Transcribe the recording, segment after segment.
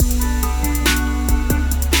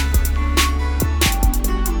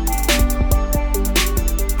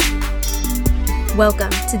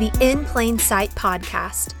Welcome to the In Plain Sight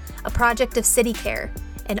podcast, a project of CityCare,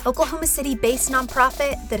 an Oklahoma City-based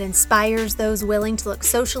nonprofit that inspires those willing to look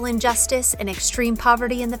social injustice and extreme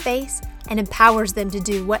poverty in the face and empowers them to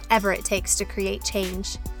do whatever it takes to create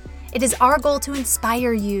change. It is our goal to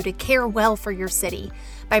inspire you to care well for your city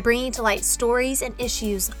by bringing to light stories and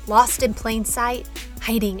issues lost in plain sight,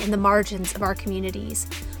 hiding in the margins of our communities.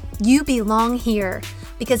 You belong here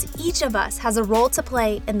because each of us has a role to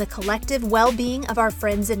play in the collective well-being of our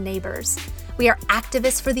friends and neighbors. We are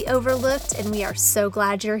activists for the overlooked, and we are so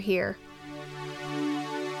glad you're here.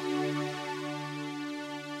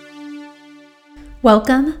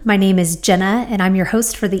 Welcome. My name is Jenna, and I'm your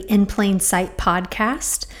host for the In Plain Sight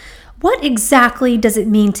podcast. What exactly does it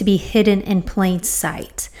mean to be hidden in plain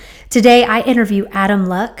sight? Today, I interview Adam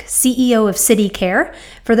Luck, CEO of CityCare,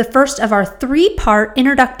 for the first of our three-part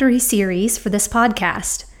introductory series for this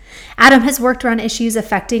podcast. Adam has worked around issues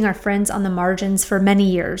affecting our friends on the margins for many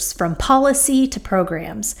years, from policy to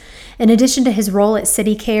programs. In addition to his role at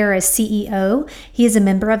CityCare as CEO, he is a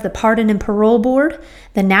member of the Pardon and Parole Board,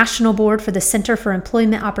 the National Board for the Center for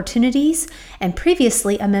Employment Opportunities, and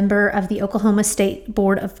previously a member of the Oklahoma State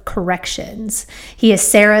Board of Corrections. He is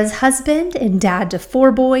Sarah's husband and dad to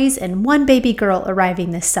 4 boys and 1 baby girl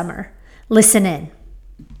arriving this summer. Listen in.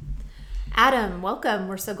 Adam, welcome.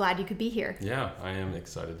 We're so glad you could be here. Yeah, I am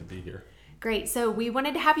excited to be here. Great. So we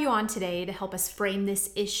wanted to have you on today to help us frame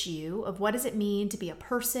this issue of what does it mean to be a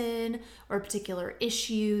person or a particular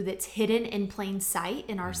issue that's hidden in plain sight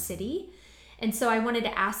in our city. And so I wanted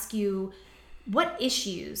to ask you, what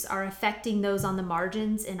issues are affecting those on the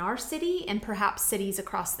margins in our city and perhaps cities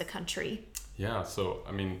across the country? Yeah, so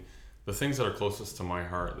the things that are closest to my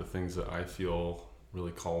heart, the things that I feel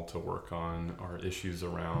really called to work on are issues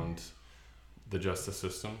around the justice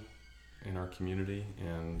system in our community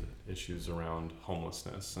and issues around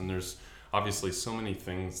homelessness. And there's obviously so many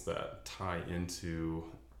things that tie into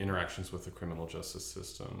interactions with the criminal justice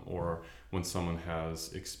system, or when someone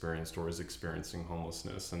has experienced or is experiencing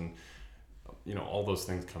homelessness. And all those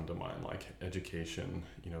things come to mind, like education,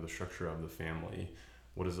 the structure of the family.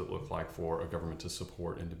 What does it look like for a government to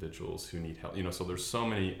support individuals who need help? So there's so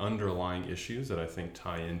many underlying issues that I think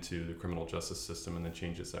tie into the criminal justice system and the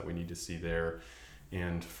changes that we need to see there,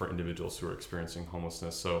 and for individuals who are experiencing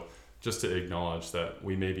homelessness. So just to acknowledge that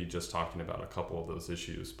we may be just talking about a couple of those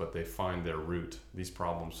issues, but these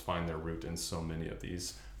problems find their root in so many of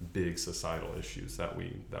these big societal issues that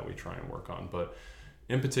we try and work on. But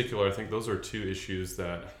in particular, I think those are 2 issues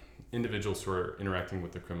that individuals who are interacting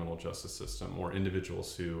with the criminal justice system or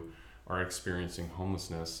individuals who are experiencing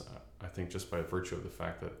homelessness, I think just by virtue of the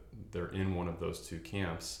fact that they're in one of those 2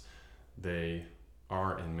 camps, they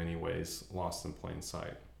are in many ways lost in plain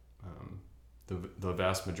sight. The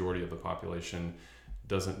vast majority of the population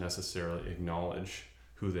doesn't necessarily acknowledge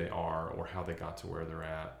who they are or how they got to where they're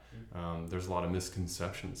at. There's a lot of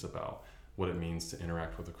misconceptions about what it means to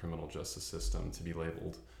interact with the criminal justice system, to be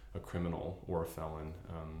labeled a criminal or a felon.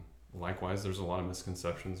 Likewise, there's a lot of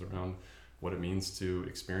misconceptions around what it means to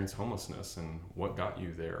experience homelessness and what got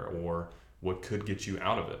you there or what could get you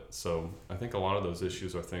out of it. So I think a lot of those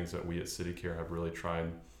issues are things that we at CityCare have really tried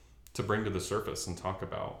to bring to the surface and talk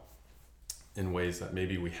about in ways that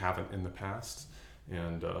maybe we haven't in the past.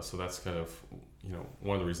 And so that's kind of,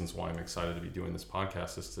 one of the reasons why I'm excited to be doing this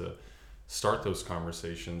podcast, is to start those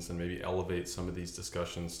conversations and maybe elevate some of these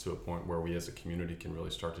discussions to a point where we as a community can really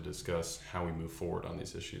start to discuss how we move forward on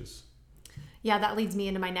these issues. Yeah, that leads me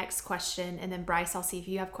into my next question. And then Bryce, I'll see if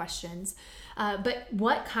you have questions. But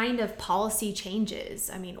what kind of policy changes?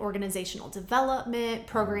 Organizational development,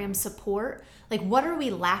 program support, what are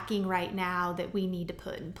we lacking right now that we need to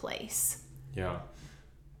put in place? Yeah.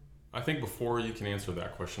 I think before you can answer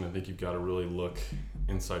that question, I think you've got to really look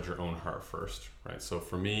inside your own heart first, right? So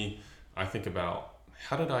for me, I think about,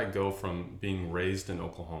 how did I go from being raised in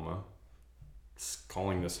Oklahoma,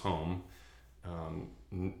 calling this home,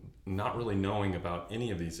 not really knowing about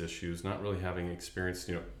any of these issues, not really having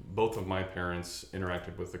experienced, both of my parents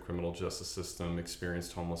interacted with the criminal justice system,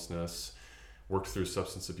 experienced homelessness, worked through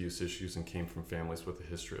substance abuse issues, and came from families with a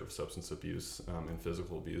history of substance abuse and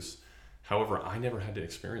physical abuse. However, I never had to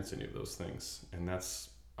experience any of those things. And that's,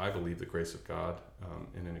 I believe, the grace of God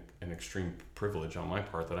and an extreme privilege on my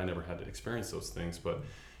part that I never had to experience those things. But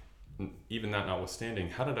even that notwithstanding,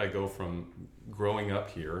 how did I go from growing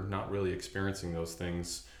up here, not really experiencing those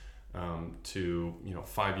things, to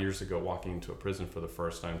 5 years ago walking into a prison for the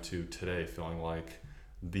first time, to today feeling like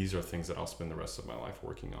these are things that I'll spend the rest of my life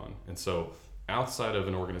working on? And so outside of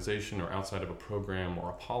an organization or outside of a program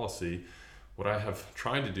or a policy, what I have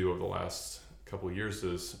tried to do over the last couple of years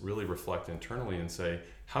is really reflect internally and say,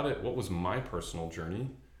 what was my personal journey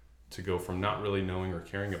to go from not really knowing or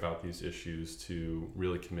caring about these issues to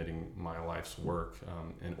really committing my life's work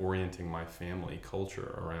and orienting my family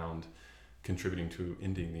culture around contributing to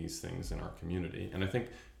ending these things in our community. And I think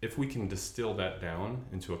if we can distill that down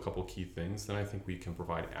into a couple key things, then I think we can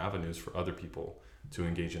provide avenues for other people to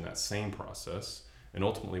engage in that same process. And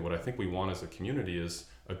ultimately, what I think we want as a community is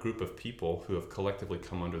a group of people who have collectively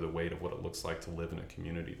come under the weight of what it looks like to live in a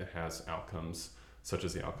community that has outcomes such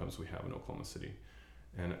as the outcomes we have in Oklahoma City.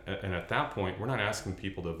 And at that point, we're not asking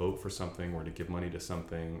people to vote for something or to give money to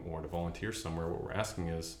something or to volunteer somewhere. What we're asking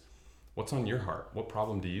is, what's on your heart? What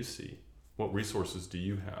problem do you see? What resources do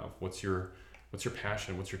you have? What's your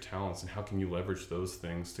passion? What's your talents? And how can you leverage those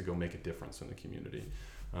things to go make a difference in the community?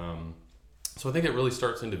 So I think it really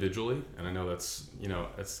starts individually, and I know that's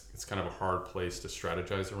it's kind of a hard place to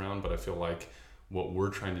strategize around, but I feel like what we're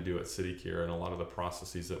trying to do at CityCare and a lot of the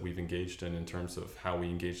processes that we've engaged in terms of how we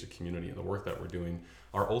engage the community and the work that we're doing,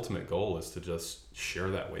 our ultimate goal is to just share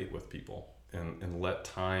that weight with people and let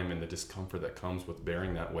time and the discomfort that comes with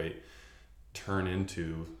bearing that weight turn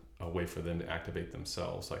into a way for them to activate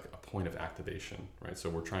themselves, like a point of activation, right? So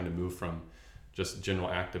we're trying to move from just general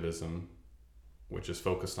activism, which is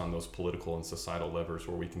focused on those political and societal levers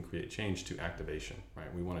where we can create change, to activation,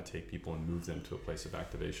 right? We want to take people and move them to a place of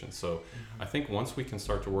activation. So I think once we can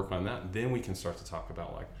start to work on that, then we can start to talk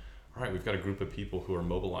about like, all right, we've got a group of people who are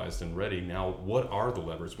mobilized and ready. Now, what are the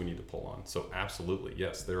levers we need to pull on? So absolutely,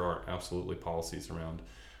 yes, there are absolutely policies around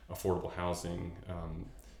affordable housing,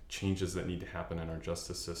 changes that need to happen in our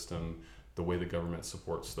justice system, the way the government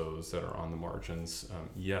supports those that are on the margins.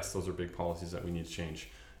 Yes, those are big policies that we need to change.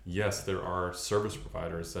 Yes, there are service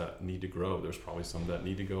providers that need to grow. There's probably some that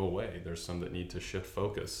need to go away. There's some that need to shift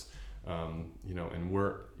focus. And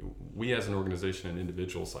we as an organization and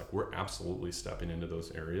individuals, like, we're absolutely stepping into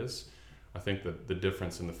those areas. I think that the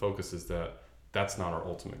difference in the focus is that that's not our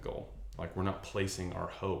ultimate goal. Like, we're not placing our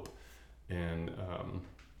hope in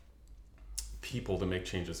people to make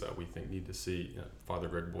changes that we think need to see. Father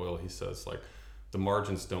Greg Boyle, he says, like, the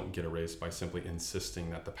margins don't get erased by simply insisting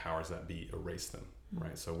that the powers that be erase them,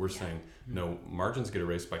 right? So we're saying, no, margins get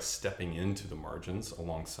erased by stepping into the margins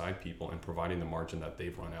alongside people and providing the margin that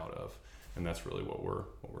they've run out of. And that's really what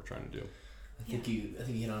we're trying to do. I think you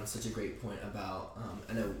hit on such a great point about,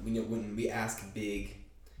 I know when we ask big,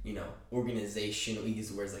 organizational, we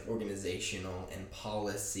use words like organizational and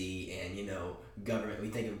policy and, government, we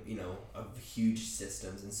think of huge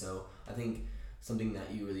systems. And so I think something that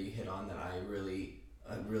you really hit on that I really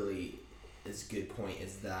is a good point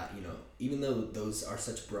is that, even though those are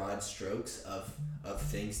such broad strokes of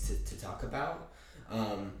things to talk about,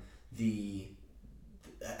 at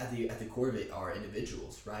the core of it are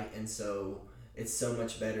individuals, right? And so it's so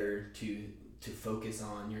much better to focus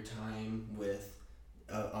on your time with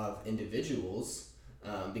of individuals,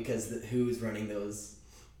 because who's running those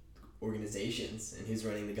organizations and who's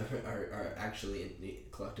running the government are actually the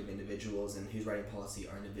collective individuals, and who's writing policy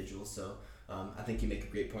are individuals. So I think you make a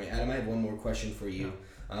great point. Adam, I have one more question for you.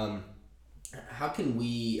 How can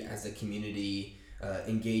we as a community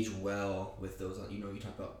engage well with those, you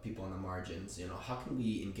talk about people on the margins, how can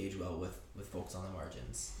we engage well with folks on the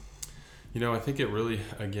margins? I think it really,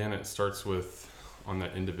 again, it starts with, on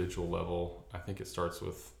that individual level, I think it starts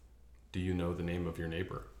with, do you know the name of your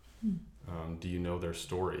neighbor? Do you know their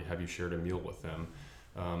story? Have you shared a meal with them?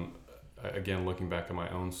 Again, looking back at my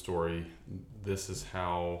own story, this is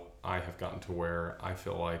how I have gotten to where I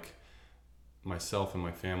feel like myself and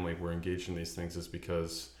my family were engaged in these things, is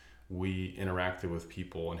because we interacted with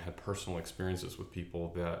people and had personal experiences with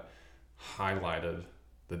people that highlighted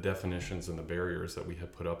the definitions and the barriers that we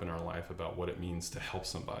had put up in our life about what it means to help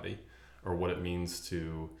somebody, or what it means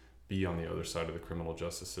to be on the other side of the criminal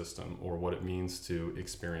justice system, or what it means to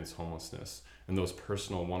experience homelessness. And those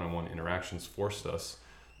personal one-on-one interactions forced us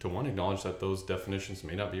to, one, acknowledge that those definitions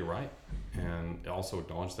may not be right, and also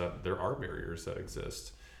acknowledge that there are barriers that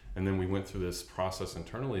exist. And then we went through this process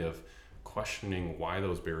internally of questioning why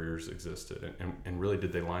those barriers existed, and really,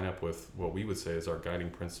 did they line up with what we would say is our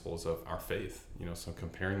guiding principles of our faith? So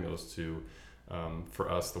comparing those to, for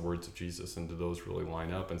us, the words of Jesus, and do those really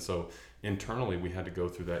line up? And so internally, we had to go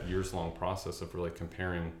through that years-long process of really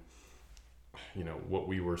comparing, what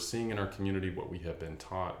we were seeing in our community, what we had been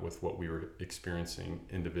taught, with what we were experiencing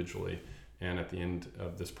individually. And at the end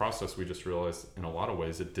of this process, we just realized in a lot of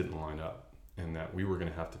ways it didn't line up, and that we were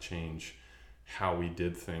going to have to change how we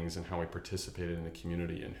did things and how we participated in the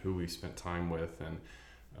community and who we spent time with, and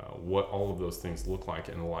what all of those things look like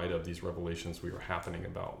in light of these revelations we were happening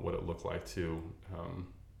about what it looked like to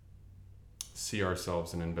see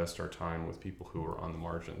ourselves and invest our time with people who are on the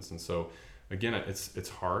margins. And so again, it's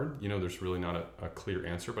hard. There's really not a clear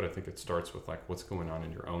answer, but I think it starts with like what's going on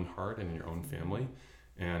in your own heart and in your own family,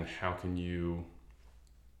 and how can you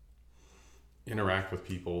interact with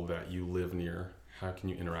people that you live near. How can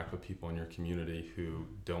you interact with people in your community who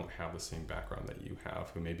don't have the same background that you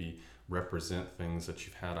have, who maybe represent things that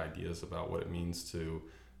you've had ideas about what it means to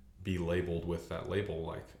be labeled with that label?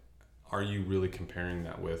 Like, are you really comparing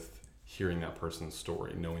that with hearing that person's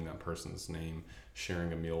story, knowing that person's name,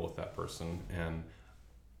 sharing a meal with that person? And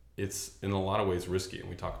it's in a lot of ways risky, and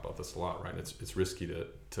we talk about this a lot, right? It's risky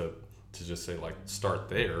to just say like start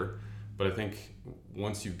there. But I think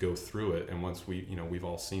once you go through it, and once we've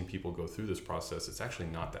all seen people go through this process, it's actually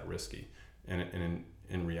not that risky. And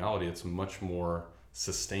in reality, it's much more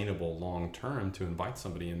sustainable long term to invite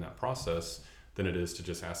somebody in that process than it is to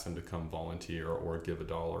just ask them to come volunteer or give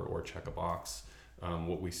 $1 or check a box.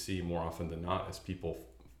 What we see more often than not is people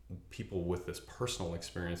with this personal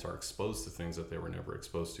experience are exposed to things that they were never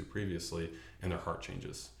exposed to previously, and their heart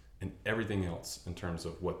changes. And everything else in terms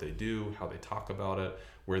of what they do, how they talk about it,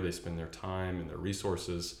 where they spend their time and their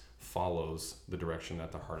resources follows the direction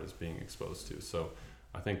that the heart is being exposed to. So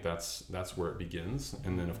I think that's where it begins.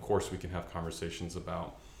 And then of course we can have conversations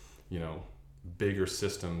about, bigger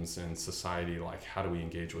systems in society, like how do we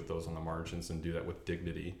engage with those on the margins and do that with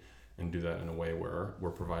dignity, and do that in a way where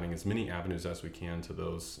we're providing as many avenues as we can to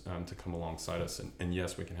those to come alongside us. And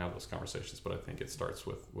yes, we can have those conversations, but I think it starts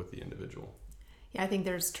with the individual. Yeah, I think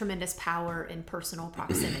there's tremendous power in personal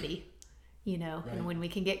proximity, Right. And when we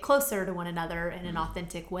can get closer to one another in an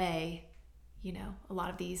authentic way, a lot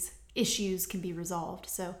of these issues can be resolved.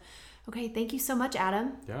 So, okay, thank you so much,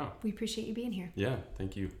 Adam. Yeah. We appreciate you being here. Yeah,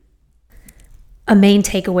 thank you. A main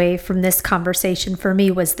takeaway from this conversation for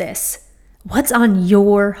me was this: what's on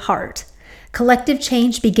your heart? Collective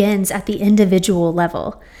change begins at the individual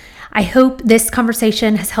level. I hope this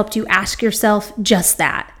conversation has helped you ask yourself just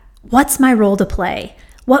that. What's my role to play?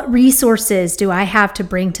 What resources do I have to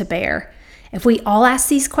bring to bear? If we all ask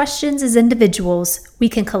these questions as individuals, we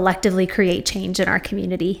can collectively create change in our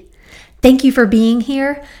community. Thank you for being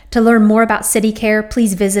here. To learn more about CityCare,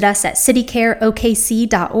 please visit us at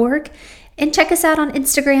citycareokc.org and check us out on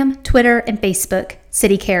Instagram, Twitter, and Facebook,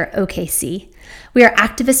 CityCare OKC. We are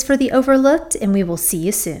activists for the overlooked, and we will see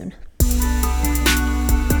you soon.